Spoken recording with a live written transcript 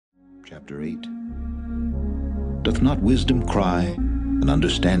Chapter 8. Doth not wisdom cry, and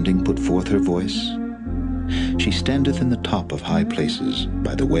understanding put forth her voice? She standeth in the top of high places,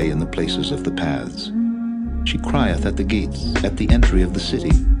 by the way in the places of the paths. She crieth at the gates, at the entry of the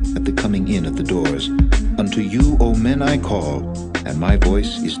city, at the coming in at the doors. Unto you, O men, I call, and my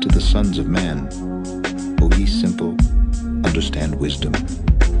voice is to the sons of man. O ye simple, understand wisdom.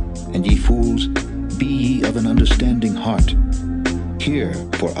 And ye fools, be ye of an understanding heart. Hear,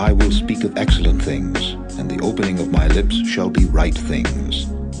 for I will speak of excellent things, and the opening of my lips shall be right things.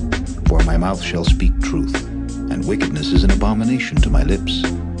 For my mouth shall speak truth, and wickedness is an abomination to my lips.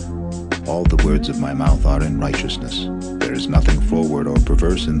 All the words of my mouth are in righteousness. There is nothing froward or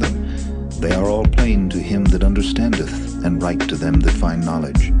perverse in them. They are all plain to him that understandeth, and right to them that find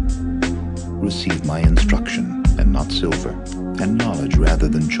knowledge. Receive my instruction, and not silver, and knowledge rather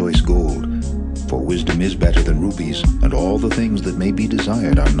than choice gold. For wisdom is better than rubies, and all the things that may be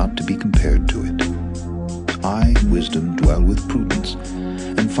desired are not to be compared to it. I, wisdom, dwell with prudence,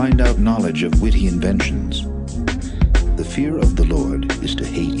 and find out knowledge of witty inventions. The fear of the Lord is to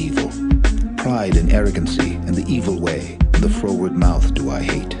hate evil. Pride and arrogancy, and the evil way, and the froward mouth do I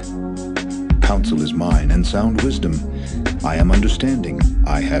hate. Counsel is mine, and sound wisdom. I am understanding,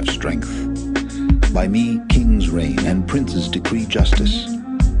 I have strength. By me kings reign, and princes decree justice.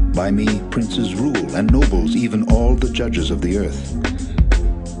 By me princes rule, and nobles, even all the judges of the earth.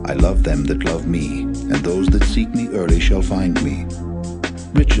 I love them that love me, and those that seek me early shall find me.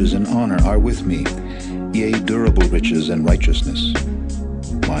 Riches and honor are with me, yea, durable riches and righteousness.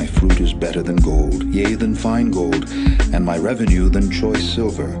 My fruit is better than gold, yea, than fine gold, and my revenue than choice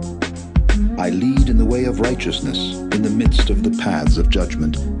silver. I lead in the way of righteousness, in the midst of the paths of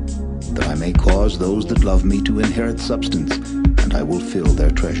judgment, that I may cause those that love me to inherit substance, and I will fill their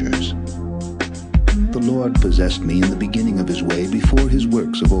treasures. The Lord possessed me in the beginning of his way, before his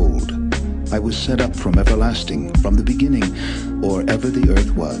works of old. I was set up from everlasting, from the beginning, or ever the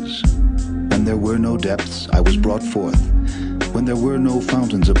earth was. When there were no depths, I was brought forth, when there were no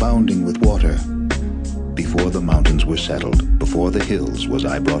fountains abounding with water. Before the mountains were settled, before the hills was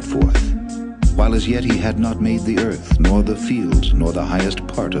I brought forth. While as yet he had not made the earth, nor the fields, nor the highest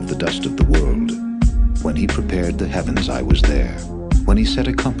part of the dust of the world. When he prepared the heavens, I was there. When he set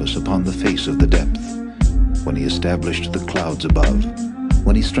a compass upon the face of the depth. When he established the clouds above.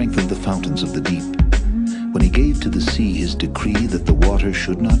 When he strengthened the fountains of the deep. When he gave to the sea his decree that the water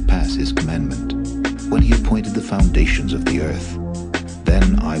should not pass his commandment. When he appointed the foundations of the earth.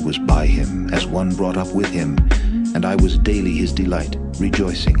 Then I was by him, as one brought up with him, and I was daily his delight,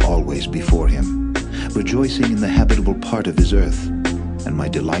 rejoicing always before him, rejoicing in the habitable part of his earth, and my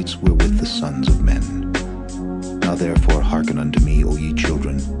delights were with the sons of men. Now therefore hearken unto me, O ye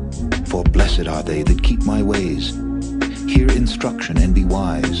children, for blessed are they that keep my ways. Hear instruction, and be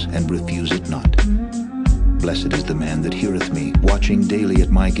wise, and refuse it not. Blessed is the man that heareth me, watching daily at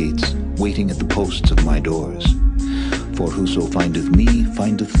my gates, waiting at the posts of my doors. For whoso findeth me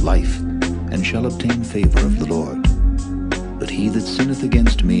findeth life, and shall obtain favor of the Lord. But he that sinneth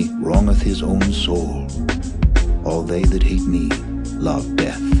against me wrongeth his own soul. All they that hate me love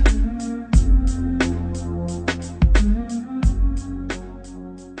death.